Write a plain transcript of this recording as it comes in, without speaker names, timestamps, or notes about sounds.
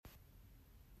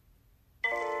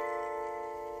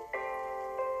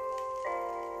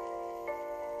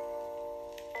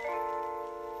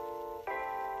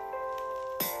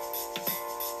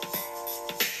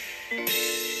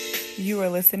You are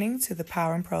listening to the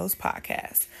Power and Prose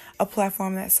podcast, a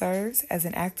platform that serves as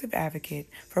an active advocate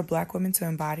for Black women to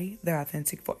embody their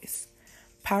authentic voice.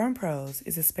 Power and Prose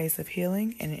is a space of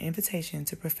healing and an invitation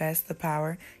to profess the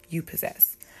power you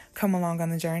possess. Come along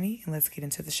on the journey and let's get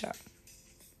into the show.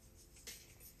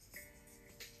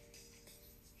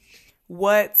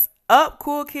 What's up,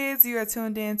 cool kids? You are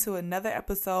tuned in to another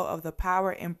episode of the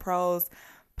Power and Prose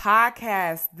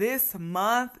podcast. This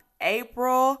month,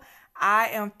 April, I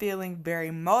am feeling very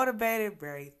motivated,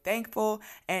 very thankful,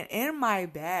 and in my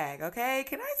bag, okay?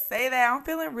 Can I say that? I'm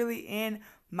feeling really in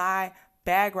my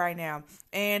bag right now.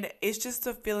 And it's just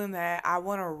a feeling that I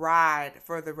want to ride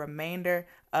for the remainder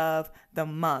of the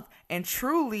month. And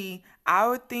truly, I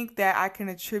would think that I can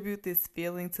attribute this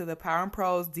feeling to the Power and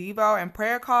Prose Devo and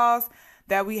prayer calls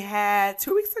that we had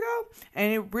 2 weeks ago.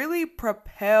 And it really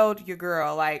propelled your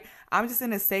girl. Like, I'm just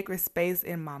in a sacred space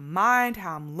in my mind.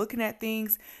 How I'm looking at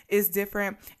things is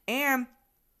different. And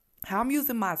how I'm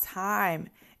using my time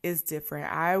is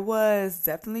different. I was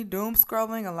definitely doom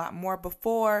scrolling a lot more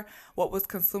before. What was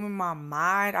consuming my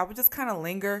mind, I would just kind of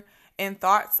linger in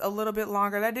thoughts a little bit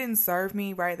longer. That didn't serve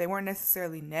me, right? They weren't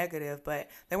necessarily negative, but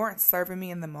they weren't serving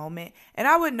me in the moment. And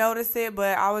I would notice it,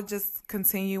 but I would just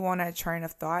continue on that train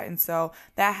of thought. And so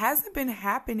that hasn't been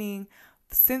happening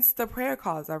since the prayer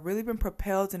calls. I've really been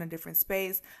propelled in a different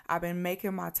space. I've been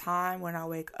making my time when I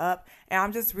wake up, and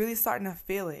I'm just really starting to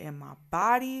feel it in my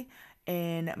body,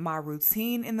 in my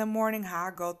routine in the morning, how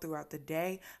I go throughout the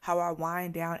day, how I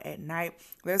wind down at night.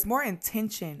 There's more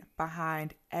intention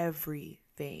behind everything.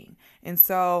 And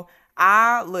so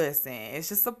listen, it's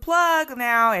just a plug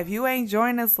now. If you ain't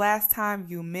joined us last time,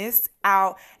 you missed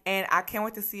out, and I can't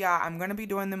wait to see y'all. I'm going to be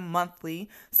doing them monthly,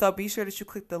 so be sure that you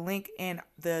click the link in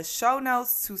the show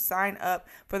notes to sign up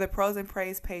for the Prose and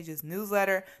Praise Pages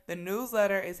newsletter. The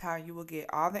newsletter is how you will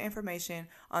get all the information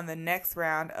on the next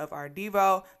round of our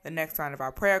Devo, the next round of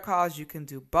our prayer calls. You can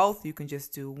do both. You can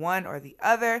just do one or the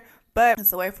other. But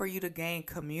it's a way for you to gain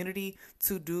community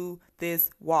to do this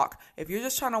walk. If you're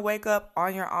just trying to wake up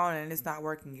on your own and it's not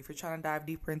working, if you're trying to dive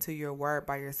deeper into your word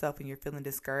by yourself and you're feeling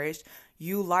discouraged,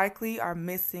 you likely are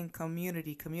missing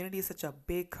community. Community is such a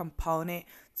big component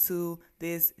to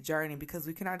this journey because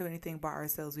we cannot do anything by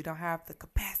ourselves. We don't have the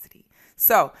capacity.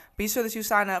 So be sure that you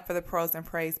sign up for the Prose and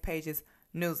Praise Pages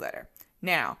newsletter.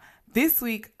 Now, this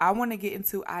week, I want to get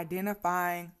into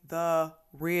identifying the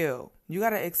real. You got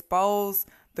to expose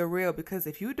the real, because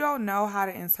if you don't know how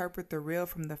to interpret the real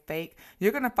from the fake,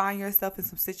 you're going to find yourself in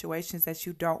some situations that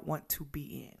you don't want to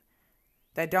be in,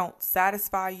 that don't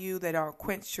satisfy you, that don't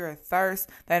quench your thirst,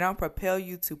 that don't propel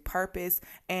you to purpose.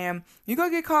 And you're going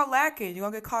to get caught lacking. You're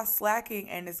going to get caught slacking,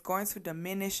 and it's going to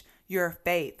diminish your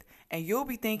faith. And you'll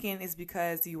be thinking it's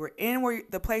because you were in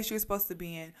the place you're supposed to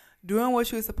be in, doing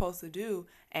what you're supposed to do,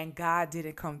 and God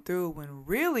didn't come through, when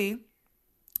really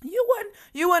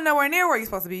you wasn't nowhere near where you're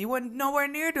supposed to be. You wasn't nowhere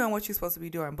near doing what you're supposed to be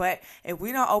doing. But if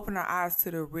we don't open our eyes to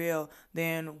the real,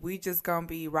 then we just gonna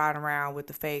be riding around with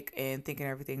the fake and thinking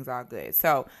everything's all good.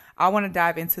 So I want to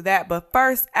dive into that. But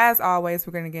first, as always,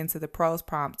 we're gonna get into the Prose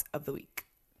prompt of the week.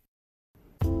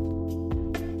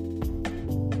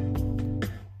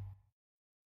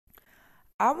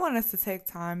 I want us to take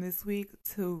time this week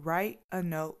to write a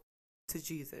note to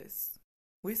Jesus.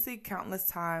 We see countless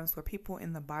times where people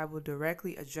in the Bible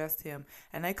directly address him,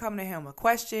 and they come to him with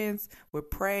questions,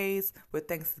 with praise, with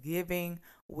thanksgiving,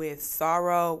 with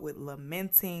sorrow, with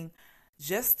lamenting,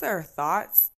 just their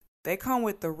thoughts. They come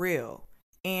with the real.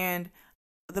 And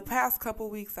the past couple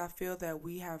weeks, I feel that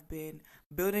we have been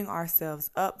building ourselves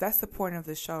up. That's the point of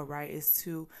the show, right? Is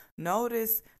to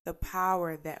notice the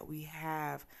power that we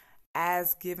have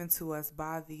as given to us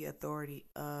by the authority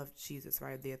of Jesus,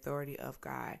 right? The authority of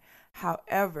God.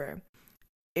 However,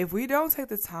 if we don't take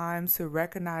the time to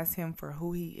recognize him for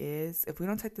who he is, if we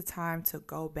don't take the time to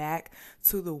go back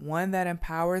to the one that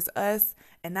empowers us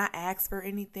and not ask for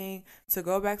anything, to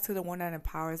go back to the one that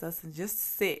empowers us and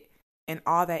just sit in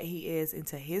all that he is,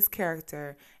 into his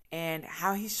character and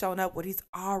how he's shown up, what he's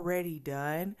already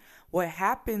done, what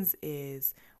happens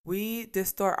is we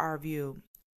distort our view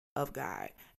of God.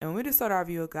 And when we distort our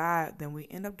view of God, then we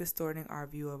end up distorting our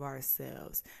view of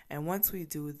ourselves. And once we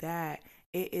do that,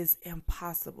 it is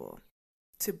impossible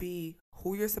to be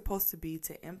who you're supposed to be,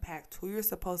 to impact who you're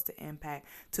supposed to impact,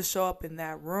 to show up in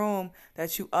that room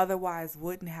that you otherwise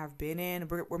wouldn't have been in.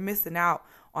 We're missing out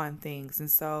on things. And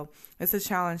so it's a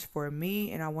challenge for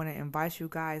me, and I want to invite you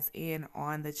guys in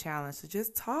on the challenge to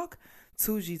just talk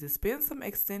to Jesus. Spend some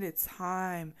extended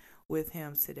time with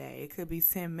him today. It could be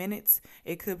 10 minutes.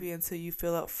 It could be until you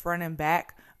fill up front and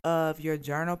back of your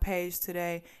journal page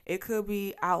today. It could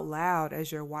be out loud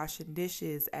as you're washing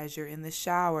dishes, as you're in the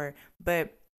shower,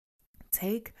 but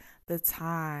take the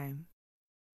time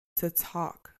to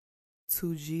talk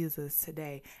to Jesus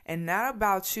today, and not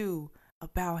about you,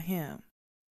 about him.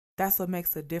 That's what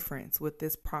makes a difference with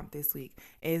this prompt this week,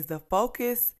 is the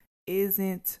focus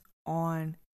isn't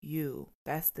on you.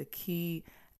 That's the key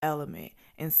element.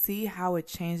 And see how it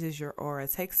changes your aura.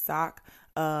 Take stock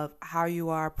of how you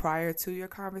are prior to your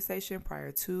conversation,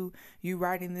 prior to you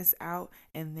writing this out,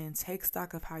 and then take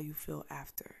stock of how you feel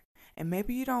after. And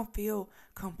maybe you don't feel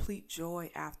complete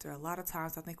joy after. A lot of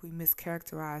times I think we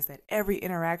mischaracterize that every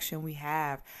interaction we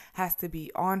have has to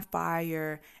be on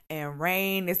fire and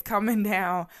rain is coming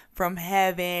down from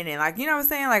heaven. And like, you know what I'm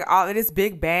saying? Like all of this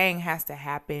big bang has to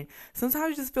happen.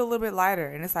 Sometimes you just feel a little bit lighter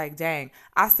and it's like, dang,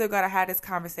 I still got to have this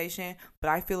conversation, but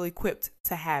I feel equipped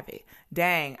to have it.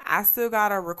 Dang, I still got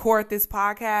to record this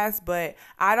podcast, but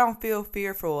I don't feel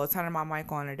fearful of turning my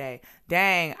mic on today.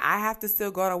 Dang, I have to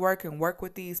still go to work and work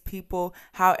with these people.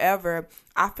 However,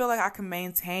 I feel like I can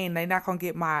maintain. They're not going to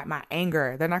get my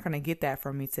anger. They're not going to get that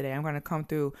from me today. I'm going to come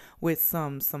through with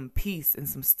some peace and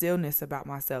some stillness about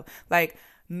myself. Like,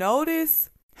 notice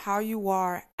how you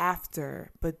are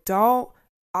after, but don't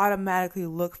automatically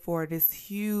look for this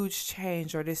huge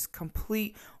change or this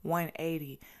complete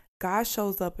 180. God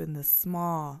shows up in the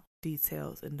small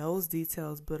details, and those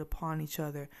details built upon each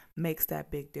other makes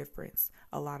that big difference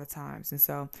a lot of times. And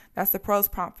so that's the pros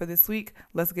prompt for this week.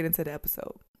 Let's get into the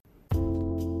episode.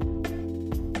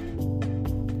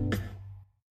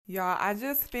 Y'all, I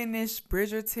just finished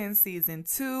Bridgerton season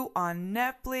 2 on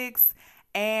Netflix,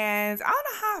 and I don't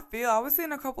know how I feel. I was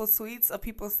seeing a couple of tweets of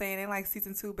people saying they like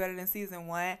season 2 better than season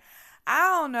 1.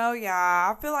 I don't know, y'all.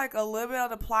 I feel like a little bit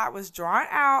of the plot was drawn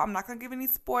out. I'm not going to give any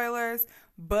spoilers,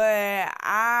 but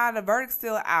the verdict's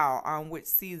still out on which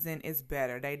season is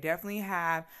better. They definitely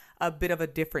have a bit of a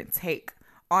different take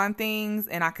on things,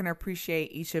 and I can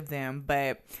appreciate each of them.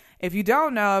 But if you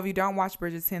don't know, if you don't watch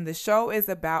Bridgerton, the show is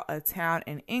about a town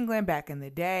in England back in the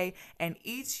day, and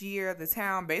each year the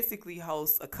town basically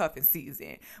hosts a cuffing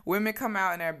season. Women come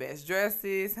out in their best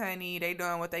dresses, honey. They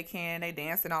doing what they can. They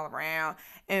dancing all around,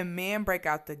 and men break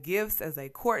out the gifts as they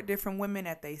court different women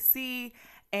that they see,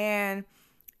 and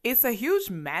it's a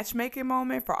huge matchmaking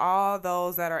moment for all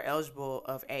those that are eligible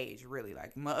of age, really.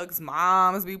 Like mugs,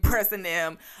 moms be pressing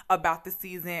them about the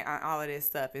season and all of this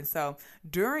stuff. And so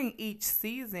during each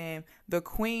season, the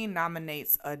queen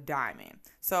nominates a diamond.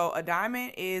 So a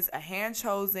diamond is a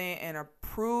hand-chosen and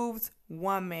approved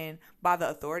woman by the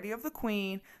authority of the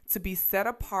queen to be set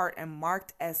apart and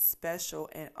marked as special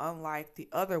and unlike the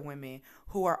other women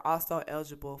who are also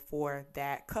eligible for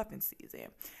that cuffing season.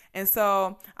 And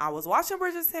so I was watching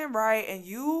Bridgerton, right? And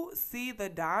you see the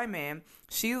diamond.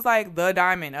 She's like the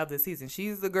diamond of the season.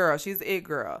 She's the girl. She's the it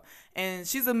girl. And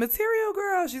she's a material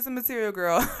girl. She's a material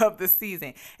girl of the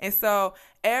season. And so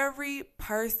every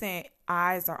person,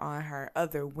 eyes are on her.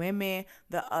 Other women,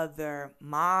 the other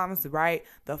moms, right?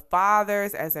 The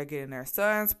fathers as they're getting their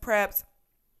sons prepped.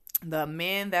 The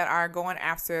men that are going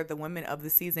after the women of the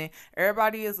season.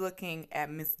 Everybody is looking at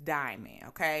Miss Diamond,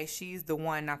 okay? She's the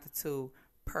one, not the two.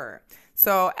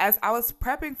 So as I was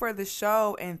prepping for the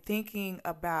show and thinking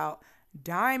about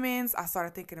diamonds, I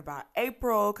started thinking about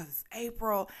April, because it's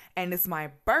April and it's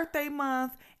my birthday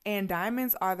month, and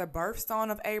diamonds are the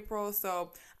birthstone of April.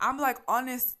 So I'm like on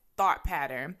this thought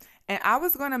pattern, and I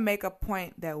was going to make a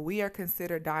point that we are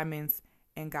considered diamonds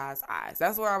in God's eyes.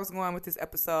 That's where I was going with this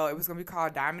episode. It was going to be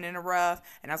called Diamond in the Rough,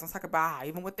 and I was going to talk about how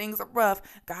even when things are rough,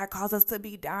 God calls us to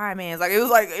be diamonds. Like, it was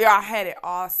like, yeah, I had it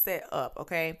all set up,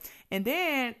 okay? And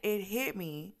then it hit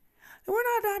me that we're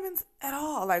not diamonds at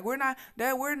all. Like, we're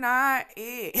not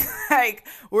it. Like,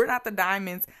 we're not the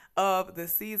diamonds of the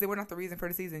season. We're not the reason for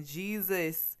the season.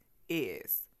 Jesus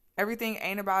is. Everything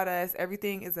ain't about us.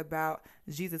 Everything is about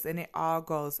Jesus, and it all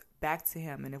goes back to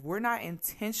him. And if we're not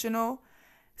intentional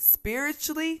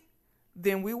spiritually,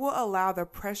 then we will allow the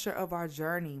pressure of our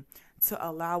journey to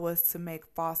allow us to make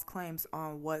false claims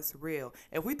on what's real.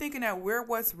 If we're thinking that we're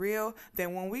what's real,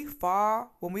 then when we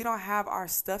fall, when we don't have our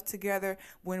stuff together,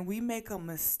 when we make a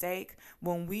mistake,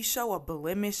 when we show a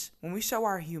blemish, when we show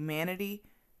our humanity,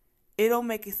 it'll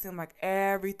make it seem like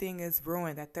everything is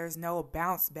ruined, that there's no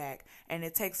bounce back. And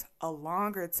it takes a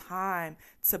longer time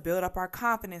to build up our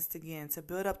confidence again, to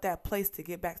build up that place to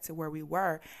get back to where we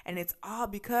were. And it's all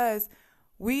because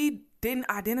we didn't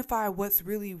identify what's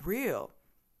really real.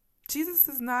 Jesus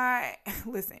is not,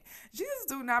 listen, Jesus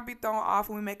do not be thrown off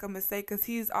when we make a mistake, because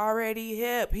he's already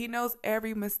hip. He knows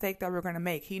every mistake that we're going to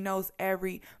make. He knows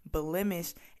every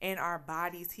blemish in our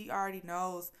bodies. He already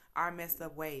knows our messed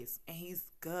up ways, and he's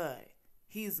good.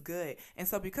 He's good. And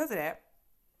so because of that,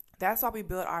 that's why we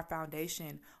build our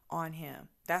foundation on him.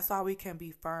 That's why we can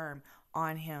be firm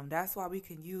on him. That's why we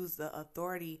can use the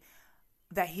authority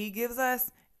that he gives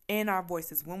us in our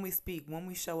voices, when we speak, when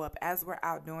we show up, as we're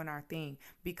out doing our thing,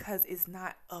 because it's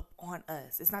not up on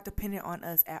us. It's not dependent on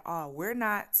us at all. We're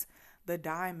not the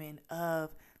diamond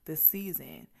of the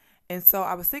season. And so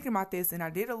I was thinking about this and I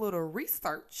did a little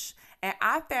research, and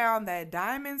I found that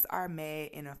diamonds are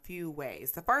made in a few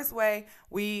ways. The first way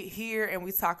we hear and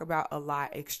we talk about a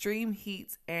lot: extreme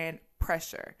heat and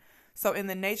pressure. So in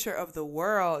the nature of the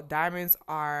world, diamonds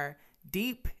are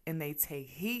deep and they take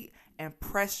heat and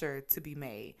pressure to be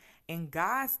made. In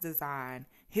God's design,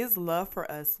 his love for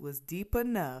us was deep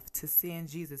enough to send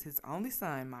Jesus, his only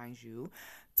son, mind you,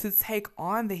 to take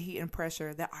on the heat and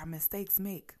pressure that our mistakes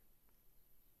make.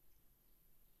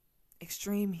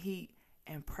 Extreme heat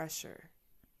and pressure.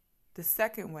 The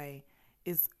second way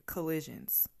is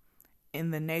collisions.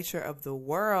 In the nature of the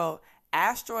world,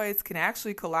 asteroids can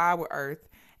actually collide with Earth,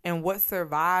 and what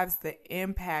survives the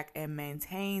impact and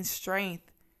maintains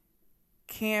strength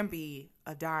can be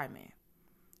a diamond.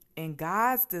 In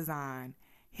God's design,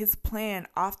 his plan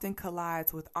often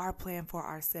collides with our plan for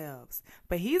ourselves.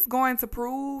 But he's going to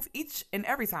prove each and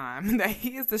every time that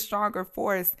he is the stronger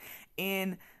force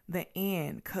in the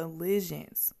end.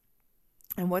 Collisions.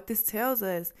 And what this tells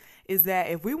us is that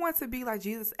if we want to be like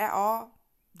Jesus at all,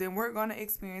 then we're going to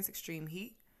experience extreme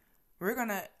heat. We're going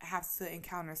to have to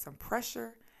encounter some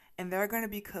pressure, and there are going to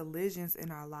be collisions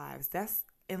in our lives. That's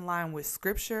in line with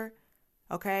scripture.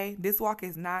 Okay, this walk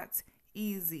is not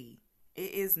easy.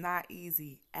 It is not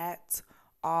easy at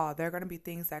all. There are going to be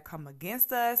things that come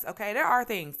against us. Okay, there are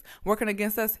things working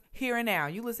against us here and now.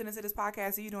 You listening to this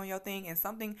podcast, you doing your thing, and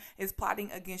something is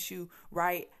plotting against you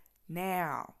right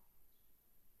now.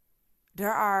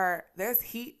 There's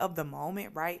heat of the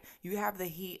moment, right? You have the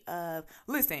heat of,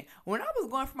 listen, when I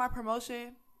was going for my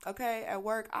promotion, okay, at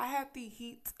work, I had the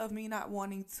heat of me not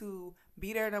wanting to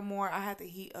be there no more. I had the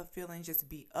heat of feeling just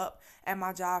beat up at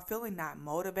my job, feeling not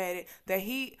motivated. The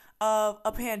heat of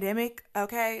a pandemic,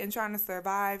 okay, and trying to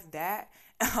survive that.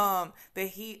 The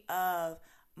heat of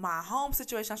my home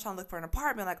situation. I was trying to look for an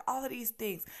apartment, like all of these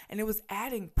things. And it was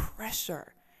adding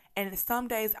pressure. And some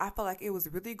days I felt like it was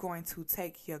really going to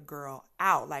take your girl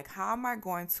out. Like, how am I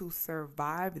going to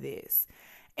survive this?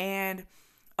 And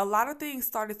a lot of things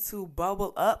started to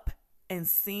bubble up and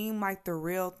seem like the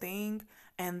real thing,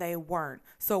 and they weren't.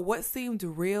 So what seemed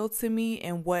real to me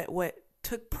and what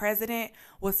took precedent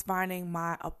was finding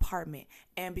my apartment.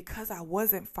 And because I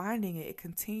wasn't finding it, it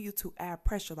continued to add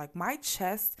pressure. Like, my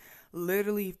chest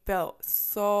literally felt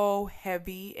so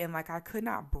heavy, and like I could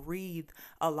not breathe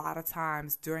a lot of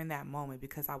times during that moment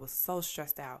because I was so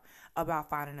stressed out about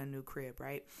finding a new crib,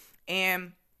 right?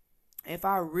 And if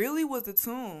I really was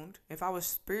attuned, if I was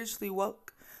spiritually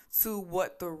woke to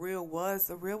what the real was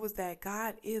that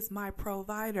God is my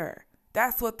provider.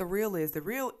 That's what the real is. The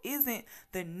real isn't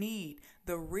the need.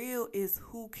 The real is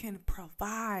who can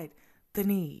provide the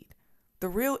need. The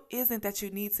real isn't that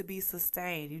you need to be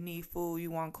sustained. You need food,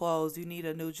 you want clothes, you need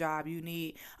a new job, you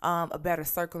need a better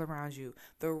circle around you.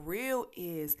 The real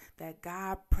is that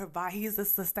God provides. He's a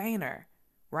sustainer,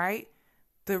 right?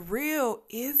 The real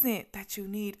isn't that you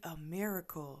need a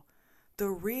miracle. The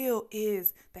real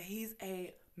is that he's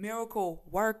a miracle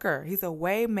worker. He's a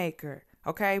way maker.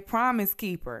 Okay, promise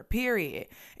keeper, period.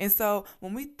 And so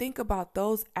when we think about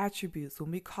those attributes,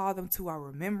 when we call them to our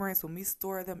remembrance, when we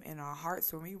store them in our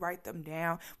hearts, when we write them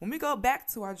down, when we go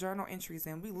back to our journal entries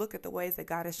and we look at the ways that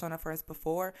God has shown up for us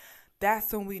before,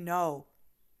 that's when we know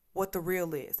what the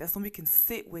real is. That's when we can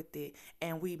sit with it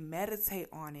and we meditate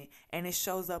on it, and it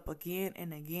shows up again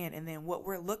and again. And then what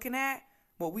we're looking at,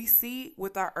 what we see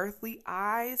with our earthly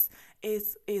eyes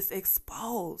is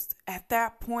exposed. At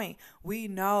that point, we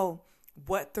know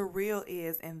what the real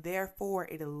is, and therefore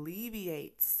it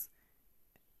alleviates.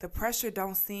 The pressure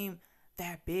don't seem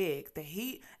that big. The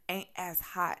heat ain't as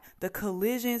hot. The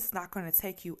collision's not going to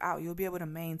take you out. You'll be able to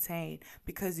maintain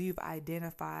because you've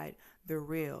identified the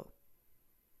real.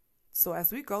 So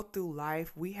as we go through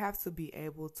life, we have to be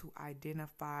able to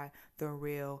identify the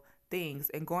real things.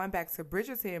 And going back to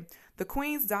Bridgerton, the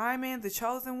Queen's Diamond, the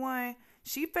chosen one,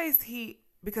 she faced heat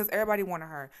because everybody wanted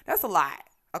her. That's a lot.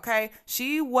 Okay,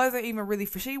 she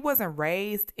wasn't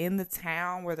raised in the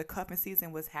town where the cuffing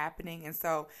season was happening. And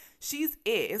so she's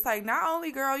it. It's like, not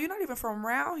only, girl, you're not even from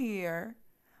around here,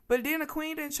 but then the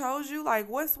queen done chose you. Like,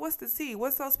 what's the tea?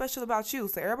 What's so special about you?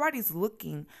 So everybody's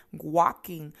looking,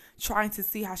 walking, trying to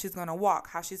see how she's going to walk,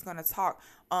 how she's going to talk,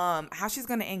 how she's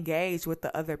going to engage with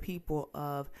the other people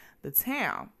of the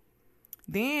town.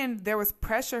 Then there was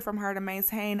pressure from her to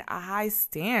maintain a high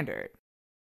standard.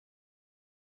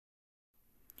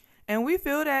 And we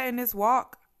feel that in this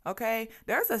walk. Okay,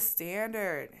 there's a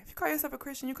standard. If you call yourself a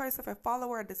Christian, you call yourself a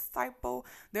follower, a disciple,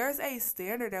 there's a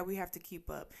standard that we have to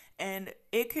keep up. And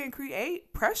it can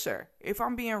create pressure. If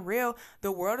I'm being real,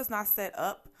 the world is not set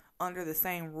up under the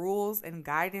same rules and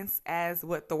guidance as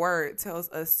what the word tells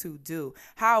us to do.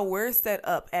 How we're set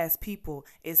up as people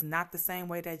is not the same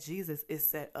way that Jesus is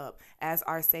set up as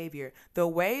our Savior. The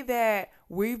way that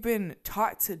we've been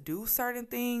taught to do certain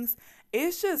things,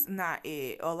 it's just not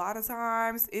it. A lot of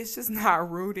times it's just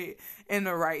not rooted in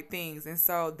the right things. And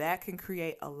so that can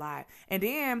create a lot. And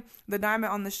then the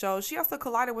diamond on the show, she also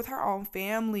collided with her own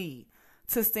family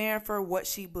to stand for what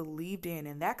she believed in.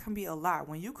 And that can be a lot.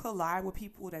 When you collide with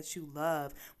people that you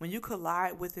love, when you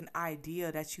collide with an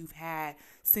idea that you've had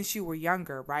since you were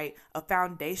younger, right? A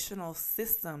foundational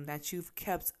system that you've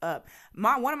kept up.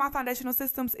 One of my foundational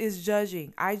systems is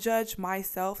judging. I judge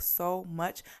myself so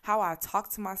much. How I talk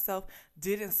to myself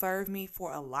didn't serve me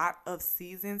for a lot of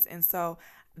seasons. And so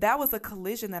that was a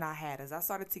collision that I had as I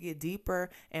started to get deeper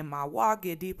in my walk,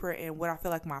 get deeper in what I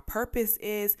feel like my purpose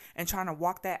is, and trying to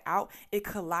walk that out. It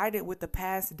collided with the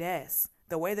past deaths.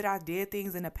 The way that I did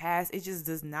things in the past, it just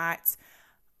does not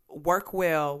work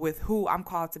well with who I'm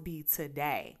called to be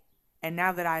today. And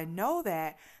now that I know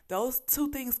that, those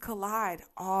two things collide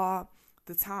all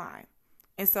the time.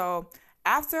 And so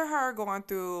after her going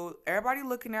through, everybody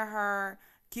looking at her,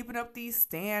 keeping up these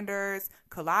standards,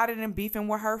 colliding and beefing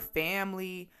with her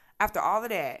family. After all of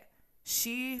that,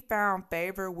 she found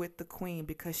favor with the queen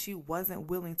because she wasn't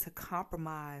willing to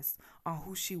compromise on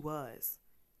who she was.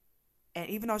 And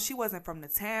even though she wasn't from the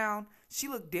town, she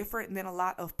looked different than a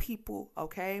lot of people,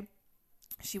 okay?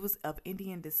 She was of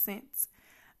Indian descent.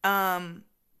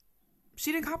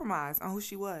 She didn't compromise on who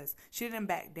she was. She didn't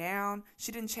back down.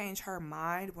 She didn't change her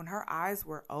mind. When her eyes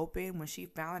were open, when she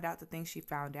found out the things she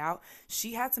found out,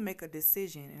 she had to make a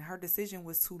decision. And her decision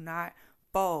was to not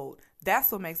fold.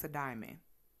 That's what makes a diamond.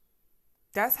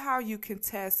 That's how you can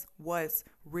test what's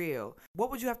real.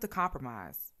 What would you have to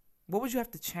compromise? What would you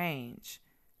have to change?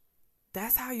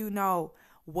 That's how you know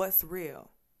what's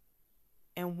real.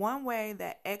 And one way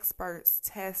that experts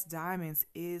test diamonds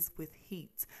is with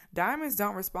heat. Diamonds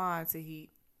don't respond to heat.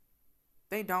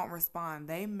 They don't respond.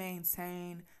 They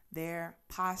maintain their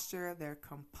posture, their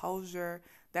composure.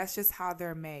 That's just how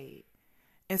they're made.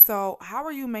 And so how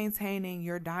are you maintaining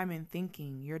your diamond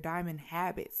thinking, your diamond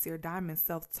habits, your diamond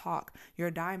self-talk,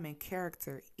 your diamond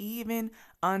character, even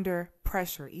under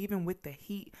pressure, even with the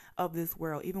heat of this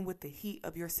world, even with the heat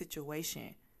of your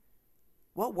situation?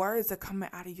 What words are coming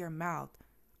out of your mouth?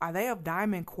 Are they of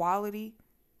diamond quality?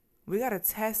 We got to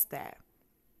test that.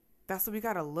 That's what we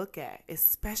got to look at,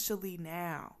 especially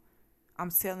now. I'm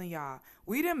telling y'all,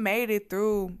 we done made it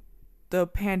through the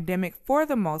pandemic for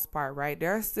the most part, right?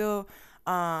 There are still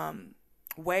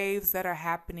waves that are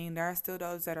happening. There are still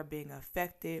those that are being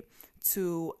affected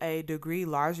to a degree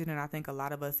larger than I think a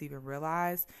lot of us even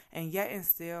realize. And yet and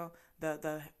still,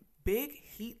 the big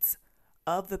heat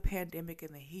of the pandemic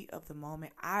and the heat of the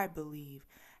moment, I believe,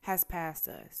 has passed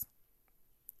us.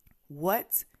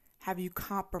 What have you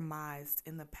compromised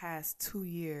in the past 2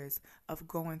 years of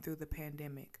going through the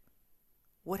pandemic?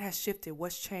 What has shifted?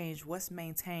 What's changed? What's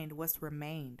maintained? What's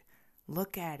remained?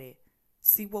 Look at it.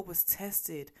 See what was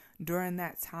tested during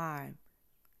that time.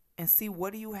 And see,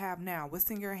 what do you have now?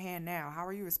 What's in your hand now? How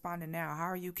are you responding now? How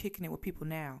are you kicking it with people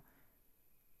now?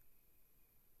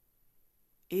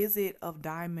 Is it of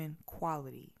diamond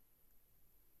quality?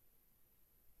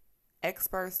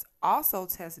 Experts also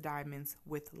test diamonds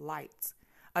with light.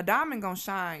 A diamond gonna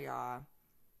shine, y'all.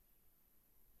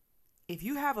 If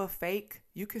you have a fake,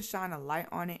 you can shine a light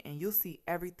on it and you'll see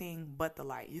everything but the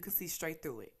light. You can see straight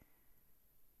through it.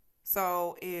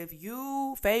 So if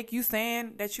you fake, you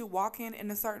saying that you're walking in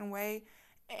a certain way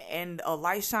and a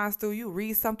light shines through you,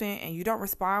 read something and you don't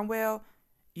respond well,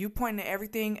 you pointing to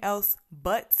everything else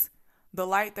but the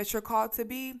light that you're called to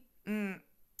be, I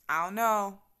don't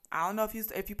know. I don't know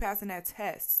if you passing that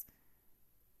test.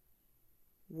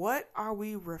 What are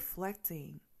we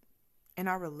reflecting in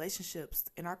our relationships,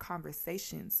 in our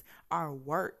conversations, our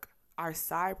work, our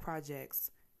side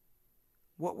projects,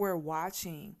 what we're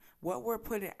watching, what we're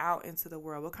putting out into the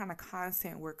world, what kind of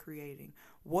content we're creating?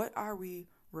 What are we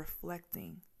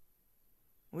reflecting?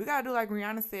 We got to do like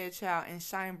Rihanna said, child, and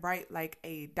shine bright like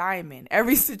a diamond.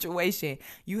 Every situation,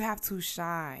 you have to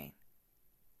shine.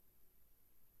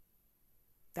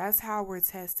 That's how we're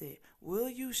tested. Will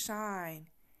you shine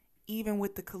even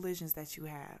with the collisions that you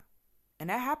have? And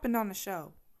that happened on the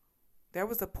show. There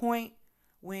was a point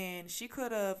when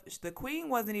the queen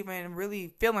wasn't even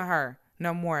really feeling her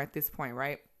no more at this point,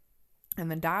 right?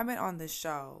 And the diamond on the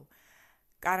show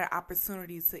got an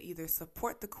opportunity to either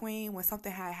support the queen when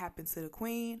something had happened to the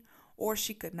queen, or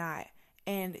she could not.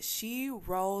 And she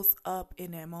rose up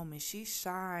in that moment. She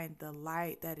shined the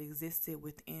light that existed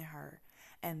within her.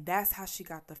 And that's how she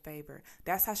got the favor.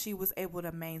 That's how she was able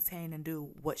to maintain and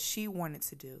do what she wanted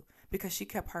to do, because she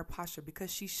kept her posture,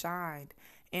 because she shined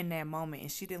in that moment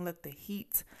and she didn't let the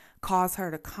heat cause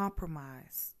her to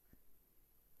compromise.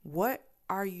 What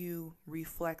are you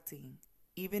reflecting,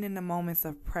 even in the moments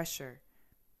of pressure?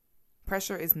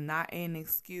 Pressure is not an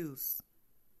excuse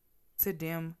to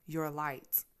dim your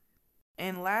light.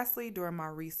 And lastly, during my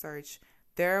research,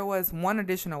 there was one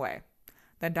additional way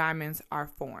that diamonds are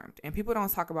formed. And people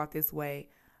don't talk about this way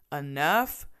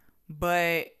enough,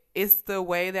 but it's the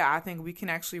way that I think we can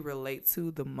actually relate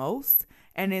to the most.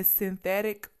 And it's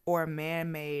synthetic or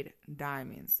man-made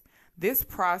diamonds. This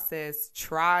process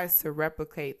tries to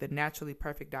replicate the naturally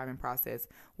perfect diamond process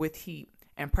with heat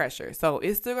and pressure. So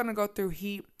it's still going to go through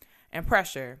heat and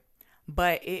pressure,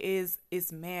 but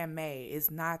it's man-made. It's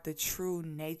not the true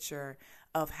nature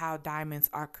of how diamonds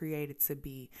are created to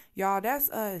be. Y'all, that's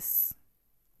us.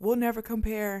 We'll never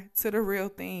compare to the real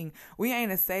thing. We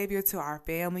ain't a savior to our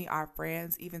family, our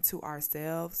friends, even to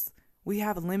ourselves. We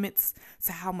have limits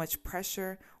to how much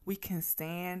pressure we can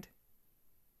stand,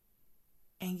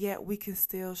 and yet we can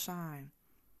still shine.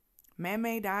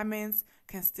 Man-made diamonds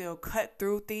can still cut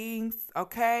through things,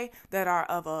 okay, that are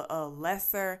of a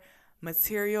lesser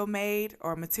material made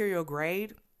or material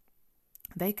grade.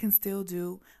 They can still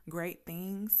do great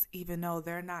things, even though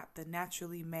they're not the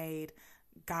naturally made,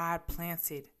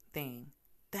 God-planted thing.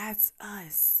 That's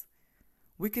us.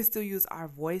 We can still use our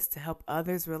voice to help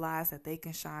others realize that they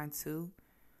can shine too.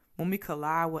 When we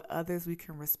collide with others, we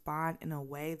can respond in a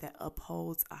way that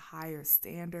upholds a higher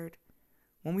standard.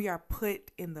 When we are put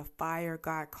in the fire,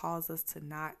 God calls us to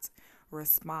not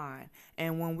respond.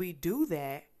 And when we do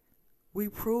that, we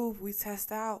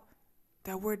test out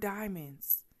that we're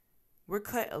diamonds. We're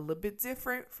cut a little bit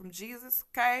different from Jesus,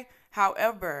 okay?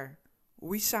 However,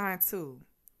 we shine too.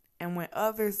 And when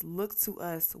others look to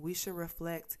us, we should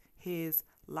reflect his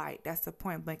light. That's the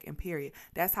point blank and period.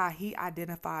 That's how he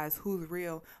identifies who's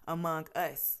real among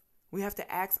us. We have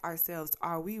to ask ourselves,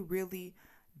 are we really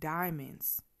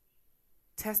diamonds?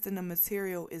 Testing the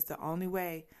material is the only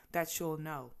way that you'll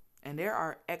know. And there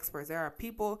are experts. There are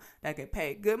people that get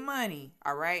paid good money,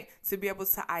 all right, to be able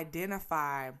to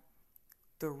identify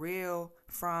the real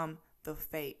from the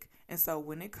fake. And so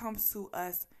when it comes to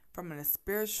us from a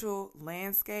spiritual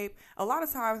landscape, a lot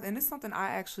of times, and this is something I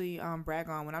actually brag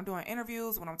on when I'm doing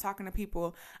interviews, when I'm talking to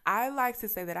people, I like to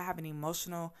say that I have an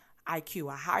emotional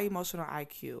IQ, a high emotional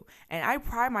IQ. And I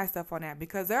pride myself on that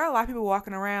because there are a lot of people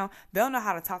walking around, they'll know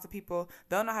how to talk to people,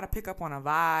 they'll know how to pick up on a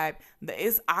vibe.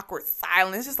 It's awkward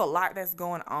silence. It's just a lot that's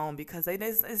going on because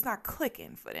it's not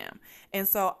clicking for them. And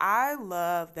so I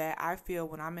love that I feel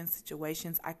when I'm in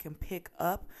situations, I can pick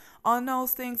up on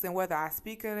those things, and whether I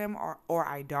speak of them or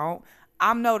I don't,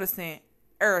 I'm noticing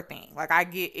everything. Like I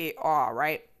get it all,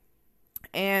 right?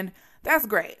 And that's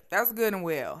great. That's good and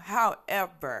well.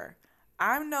 However,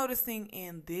 I'm noticing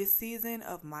in this season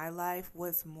of my life,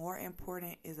 what's more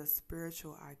important is a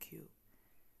spiritual IQ.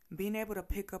 Being able to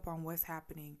pick up on what's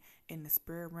happening in the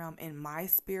spirit realm, in my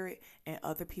spirit and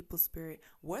other people's spirit,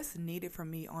 what's needed for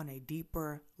me on a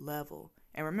deeper level.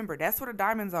 And remember, that's what the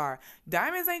diamonds are.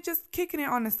 Diamonds ain't just kicking it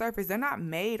on the surface. They're not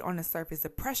made on the surface. The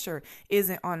pressure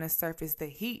isn't on the surface. The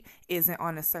heat isn't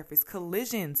on the surface.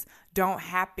 Collisions don't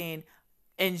happen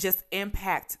and just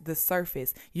impact the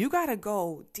surface. You got to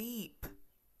go deep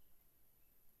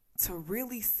to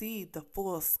really see the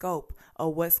full scope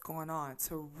of what's going on.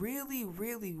 To really,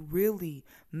 really, really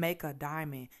make a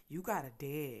diamond, you got to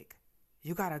dig.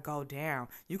 You got to go down.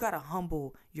 You got to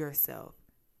humble yourself.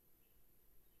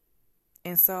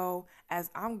 And so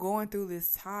as I'm going through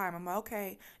this time, I'm like,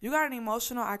 okay, you got an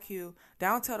emotional IQ.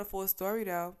 Don't tell the full story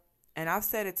though. And I've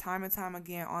said it time and time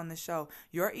again on the show.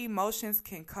 Your emotions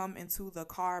can come into the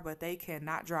car, but they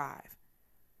cannot drive.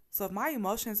 So if my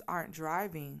emotions aren't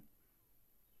driving,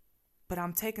 but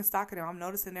I'm taking stock of them, I'm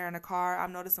noticing they're in the car.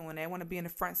 I'm noticing when they want to be in the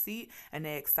front seat and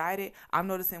they're excited. I'm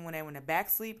noticing when they're in the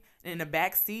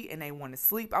back seat and they want to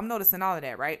sleep. I'm noticing all of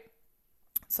that, right?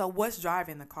 So what's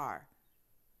driving the car?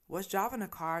 What's driving the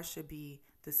car should be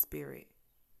the spirit.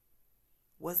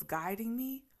 What's guiding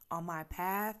me on my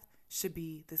path should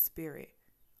be the spirit.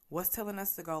 What's telling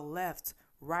us to go left,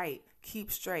 right,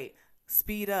 keep straight,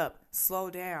 speed up, slow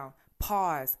down,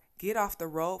 pause, get off the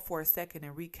road for a second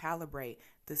and recalibrate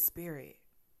the spirit.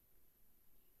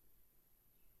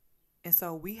 And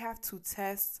so we have to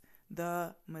test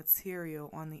the material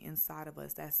on the inside of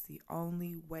us. That's the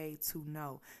only way to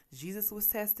know. Jesus was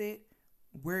tested.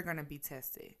 we're going to be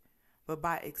tested. But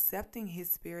by accepting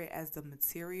his spirit as the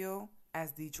material,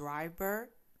 as the driver,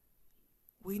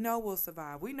 we know we'll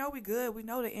survive. We know we're good. We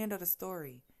know the end of the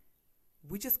story.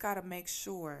 We just got to make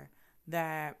sure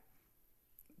that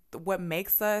what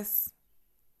makes us,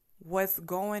 what's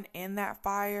going in that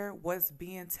fire, what's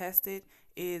being tested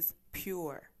is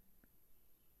pure.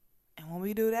 And when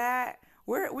we do that,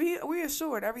 we're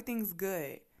assured everything's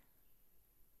good.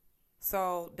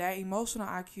 So that emotional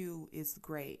IQ is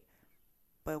great.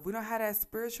 But if we don't have that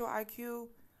spiritual IQ,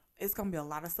 it's going to be a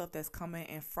lot of stuff that's coming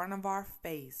in front of our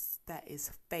face that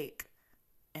is fake.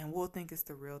 And we'll think it's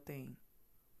the real thing.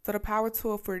 So the power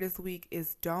tool for this week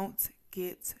is don't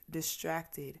get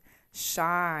distracted.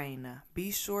 Shine. Be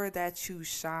sure that you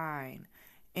shine.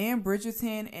 In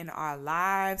Bridgerton, in our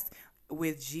lives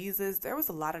with Jesus, there was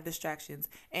a lot of distractions.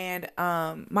 And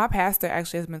my pastor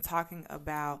actually has been talking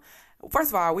about,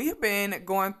 first of all, we have been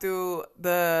going through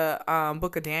the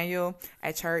book of Daniel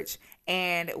at church,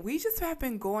 and we just have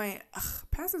been going,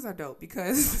 pastors are dope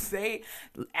because they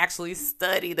actually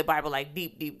study the Bible like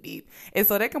deep, deep, deep. And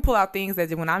so they can pull out things that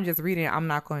when I'm just reading, I'm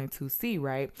not going to see,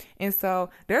 right? And so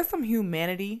there's some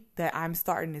humanity that I'm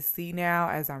starting to see now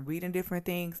as I'm reading different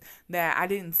things that I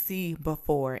didn't see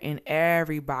before in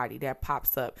everybody that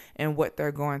pops up and what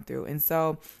they're going through. And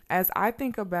so as I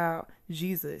think about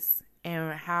Jesus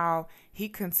and how he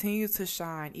continued to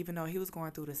shine, even though he was going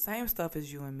through the same stuff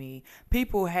as you and me.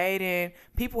 People hating,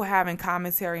 people having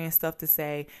commentary and stuff to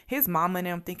say. His mama and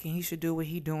them thinking he should do what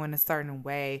he doing a certain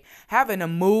way. Having to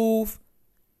move,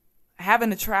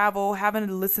 having to travel, having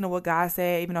to listen to what God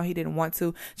said, even though he didn't want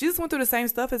to. Jesus went through the same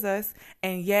stuff as us,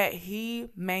 and yet he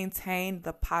maintained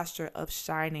the posture of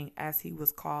shining as he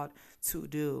was called to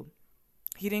do.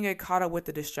 He didn't get caught up with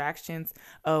the distractions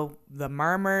of the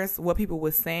murmurs, what people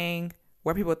were saying,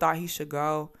 where people thought he should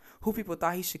go, who people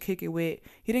thought he should kick it with.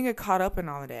 He didn't get caught up in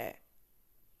all of that.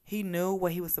 He knew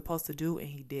what he was supposed to do, and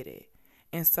he did it.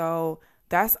 And so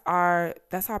that's our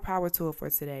power tool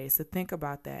for today, is to think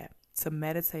about that, to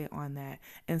meditate on that,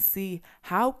 and see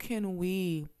how can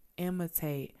we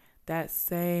imitate that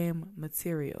same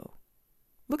material.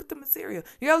 Look at the material.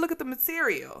 You got to look at the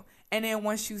material. And then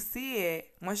once you see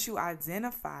it, once you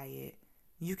identify it,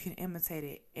 you can imitate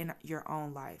it in your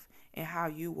own life, and how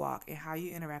you walk, and how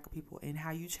you interact with people, and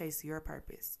how you chase your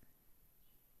purpose.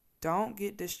 Don't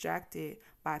get distracted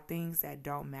by things that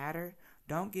don't matter.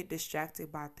 Don't get distracted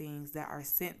by things that are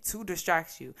sent to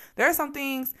distract you. There are some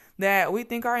things that we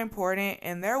think are important,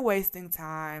 and they're wasting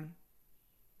time.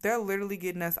 They're literally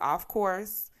getting us off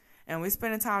course, and we're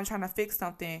spending time trying to fix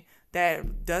something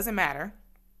that doesn't matter.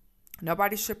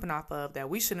 Nobody's tripping off of, that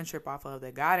we shouldn't trip off of,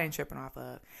 that God ain't tripping off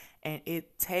of. And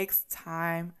it takes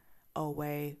time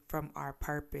away from our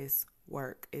purpose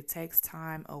work. It takes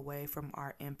time away from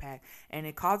our impact. And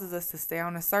it causes us to stay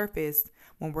on the surface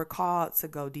when we're called to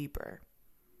go deeper.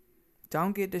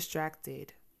 Don't get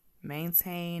distracted.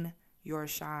 Maintain your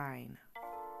shine.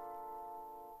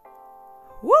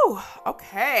 Woo!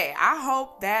 Okay, I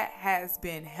hope that has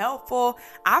been helpful.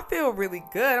 I feel really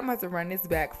good. I'm going to run this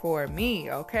back for me,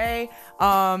 okay?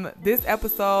 This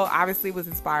episode obviously was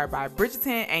inspired by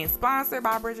Bridgerton. Ain't sponsored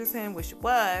by Bridgerton, which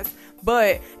was,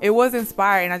 but it was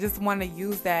inspired, and I just want to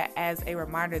use that as a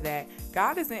reminder that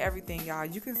God is in everything, y'all.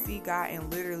 You can see God in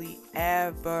literally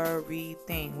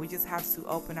everything. We just have to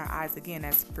open our eyes, again,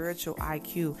 that spiritual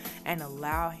IQ, and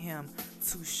allow him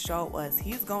to show us.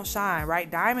 He's gonna shine, right?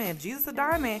 Diamond, if Jesus is a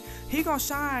diamond, he gonna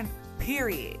shine,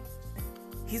 period.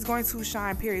 He's going to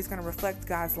shine, period. He's gonna reflect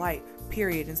God's light,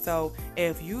 period. And so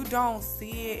if you don't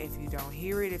see it, if you don't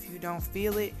hear it, if you don't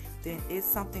feel it, then it's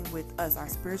something with us. Our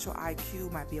spiritual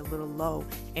IQ might be a little low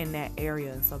in that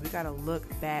area. And so we got to look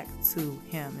back to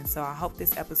him. And so I hope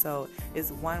this episode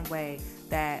is one way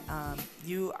that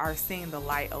you are seeing the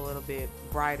light a little bit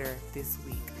brighter this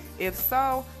week. If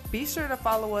so, be sure to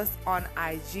follow us on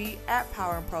IG at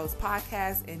Power and Pros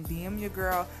Podcast and DM your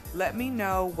girl. Let me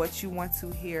know what you want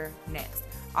to hear next.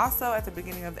 Also, at the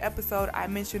beginning of the episode, I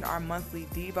mentioned our monthly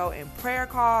Devo and prayer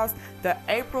calls. The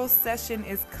April session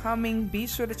is coming. Be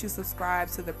sure that you subscribe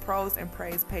to the Pros and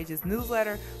Praise Pages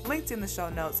newsletter, linked in the show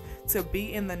notes, to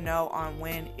be in the know on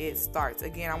when it starts.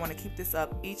 Again, I want to keep this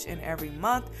up each and every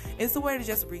month. It's a way to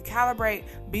just recalibrate.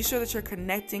 Be sure that you're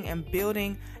connecting and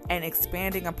building and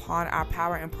expanding upon our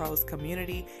Power and Pros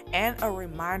community, and a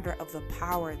reminder of the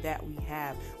power that we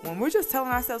have. When we're just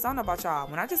telling ourselves, I don't know about y'all,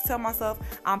 when I just tell myself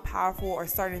I'm powerful or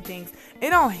certain things, it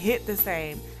don't hit the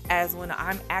same as when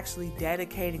I'm actually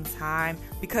dedicating time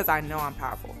because I know I'm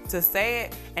powerful. To say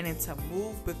it and then to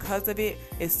move because of it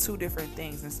is two different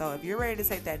things. And so if you're ready to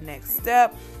take that next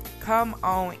step, come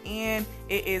on in.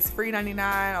 It is free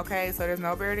 $99, okay? So there's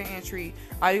no barrier to entry.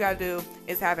 All you gotta do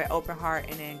is have an open heart,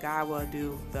 and then God will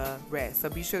do the rest. So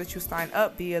be sure that you sign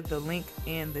up via the link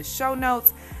in the show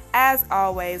notes. As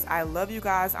always, I love you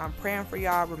guys. I'm praying for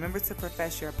y'all. Remember to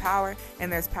profess your power,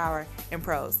 and there's power in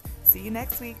pros. See you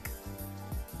next week.